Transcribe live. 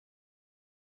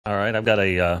All right, I've got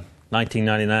a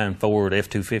 1999 Ford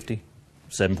F-250,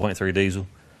 7.3 diesel.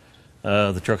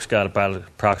 The truck's got about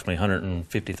approximately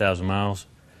 150,000 miles.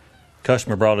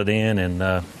 Customer brought it in,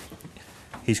 and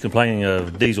he's complaining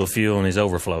of diesel fuel in his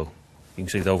overflow. You can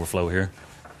see the overflow here.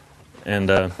 And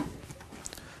the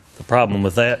problem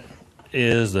with that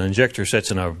is the injector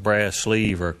sits in a brass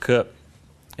sleeve or a cup,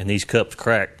 and these cups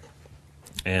crack,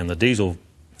 and the diesel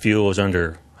fuel is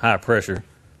under high pressure,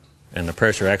 and the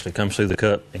pressure actually comes through the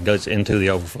cup and goes into the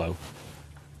overflow.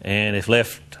 And if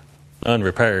left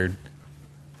unrepaired,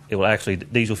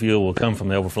 diesel fuel will come from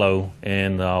the overflow,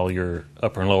 and all your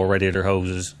upper and lower radiator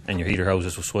hoses and your heater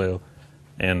hoses will swell,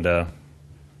 and of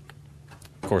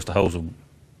course the hose will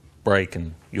break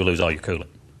and you'll lose all your coolant.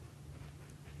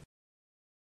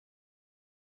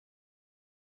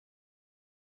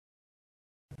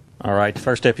 All right, the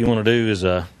first step you want to do is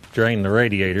drain the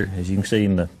radiator. As you can see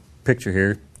in the picture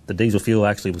here, the diesel fuel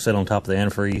actually will sit on top of the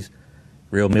antifreeze,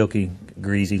 real milky,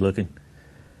 greasy looking.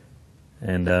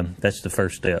 And that's the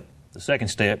first step. The second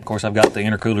step, of course, I've got the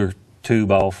intercooler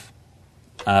tube off.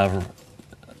 I've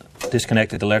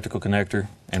disconnected the electrical connector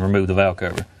and removed the valve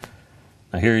cover.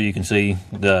 Now here you can see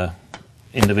the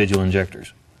individual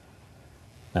injectors.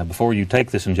 Now before you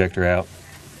take this injector out,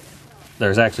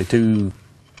 there's actually two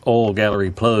oil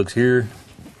gallery plugs here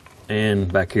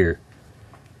and back here.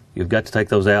 You've got to take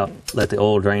those out, let the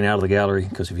oil drain out of the gallery,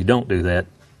 because if you don't do that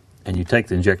and you take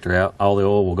the injector out, all the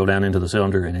oil will go down into the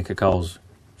cylinder and it could cause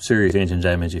serious engine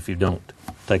damage if you don't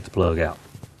take the plug out.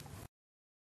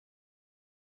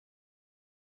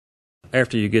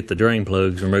 After you get the drain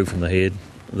plugs removed from the head,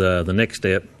 the next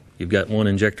step, you've got one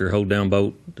injector hold down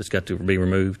bolt that's got to be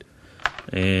removed,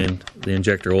 and the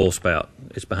injector oil spout.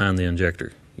 It's behind the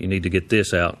injector. You need to get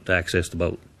this out to access the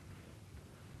bolt.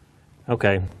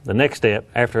 Okay, the next step,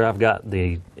 after I've got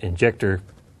the injector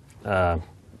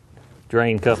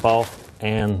drain cup off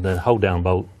and the hold down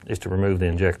bolt, is to remove the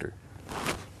injector.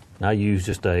 And I use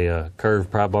just a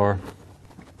curved pry bar,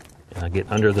 and I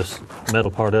get under this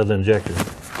metal part of the injector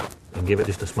and give it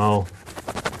just a small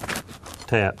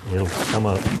tap, and it'll come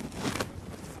up,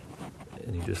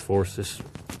 and you just force this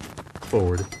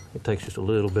forward. It takes just a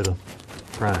little bit of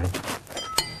prying.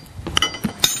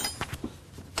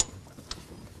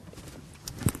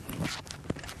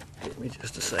 Give me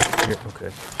just a second here.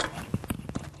 Okay.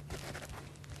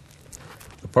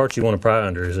 The part you want to pry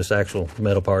under is this actual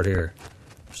metal part here.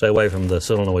 Stay away from the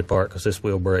solenoid part, because this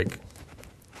will break.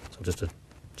 So just a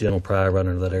gentle pry right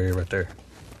under that area right there.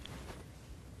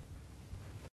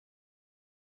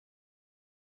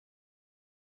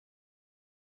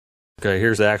 Okay,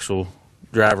 here's the actual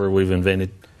driver we've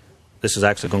invented. This is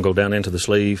actually going to go down into the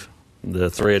sleeve. The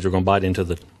threads are going to bite into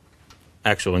the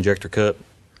actual injector cup,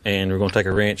 and we're going to take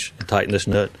a wrench and tighten this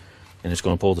nut, and it's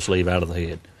going to pull the sleeve out of the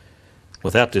head.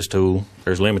 Without this tool,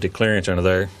 there's limited clearance under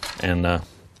there, and the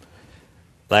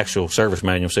actual service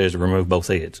manual says to remove both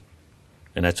heads,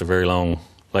 and that's a very long,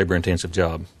 labor-intensive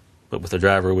job. But with the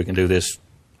driver, we can do this,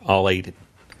 all 8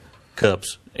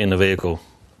 cups in the vehicle,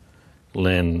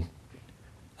 and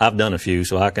I've done a few,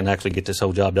 so I can actually get this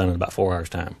whole job done in about 4 hours'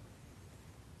 time.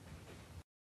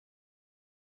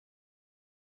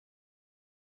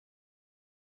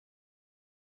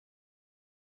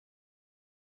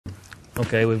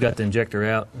 Okay, we've got the injector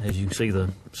out. As you can see,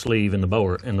 the sleeve in the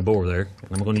bore there.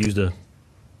 And I'm going to use the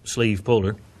sleeve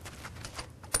puller.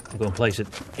 I'm going to place it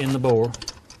in the bore,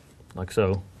 like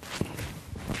so.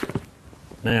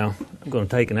 Now, I'm going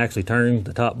to take and actually turn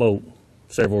the top bolt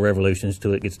several revolutions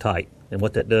till it gets tight. And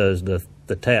what that does,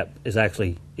 the tap is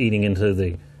actually eating into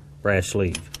the brass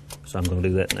sleeve. So I'm going to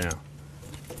do that now.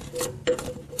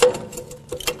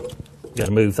 You got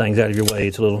to move things out of your way.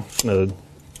 It's a little snug.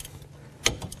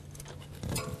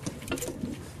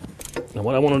 Now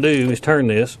what I want to do is turn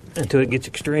this until it gets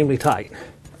extremely tight.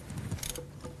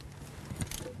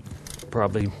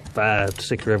 Probably 5 to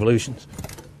 6 revolutions.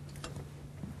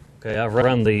 Okay, I've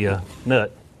run the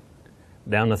nut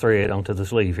down the thread onto the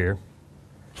sleeve here.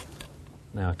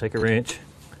 Now take a wrench.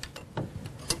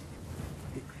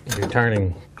 If you're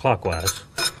turning clockwise,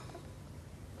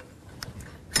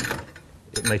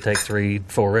 it may take 3 to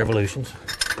 4 revolutions.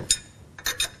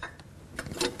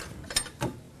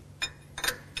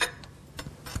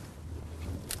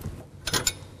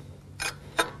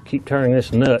 Keep turning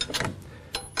this nut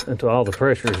until all the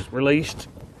pressure is released.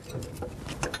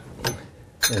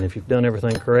 And if you've done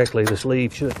everything correctly, the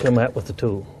sleeve should come out with the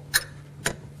tool.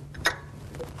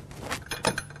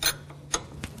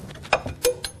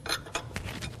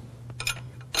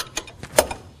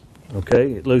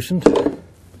 Okay, it loosened.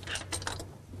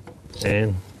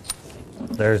 And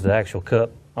there's the actual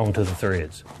cup onto the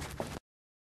threads.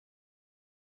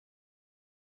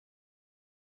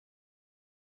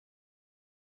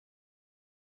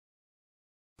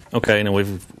 Okay, now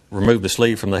we've removed the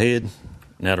sleeve from the head.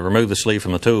 Now to remove the sleeve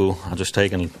from the tool, I'll just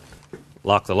take and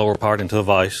lock the lower part into a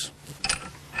vise.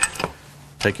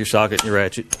 Take your socket and your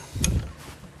ratchet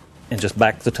and just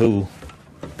back the tool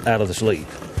out of the sleeve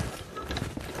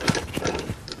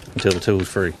until the tool is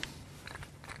free.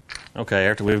 Okay,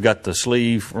 after we've got the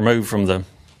sleeve removed from the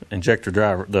injector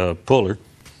driver, the puller,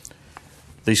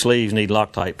 these sleeves need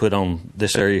Loctite put on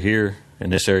this area here and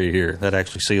this area here. That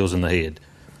actually seals in the head.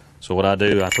 So what I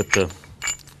do, I put the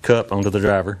cup onto the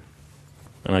driver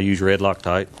and I use red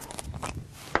Loctite.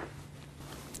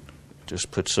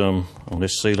 Just put some on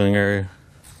this sealing area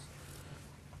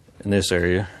and this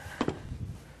area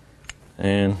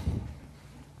and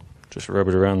just rub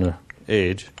it around the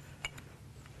edge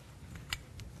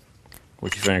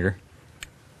with your finger.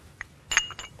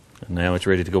 And now it's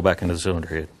ready to go back into the cylinder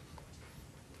head.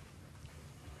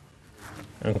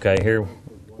 Okay, here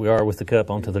we are with the cup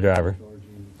onto the driver.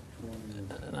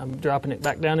 And I'm dropping it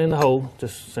back down in the hole,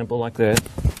 just simple like that.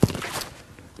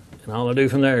 And all I do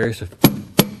from there is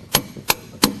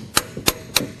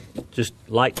just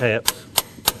light taps.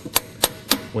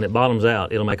 When it bottoms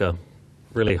out, it'll make a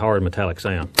really hard metallic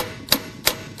sound.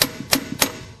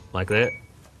 Like that,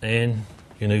 and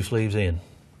your new sleeve's in.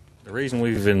 The reason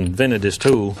we've invented this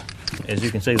tool, as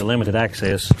you can see, the limited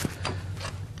access,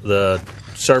 the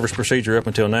service procedure up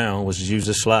until now was to use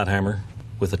this slide hammer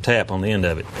with a tap on the end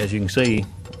of it. As you can see,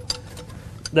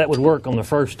 that would work on the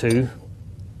first two,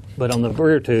 but on the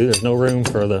rear two, there's no room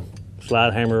for the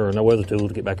slide hammer or no other tool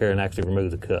to get back there and actually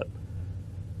remove the cup.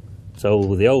 So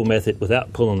with the old method,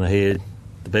 without pulling the head,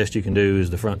 the best you can do is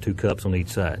the front two cups on each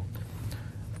side.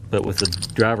 But with the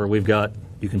driver we've got,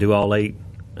 you can do all 8,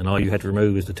 and all you have to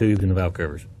remove is the tubes and the valve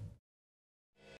covers.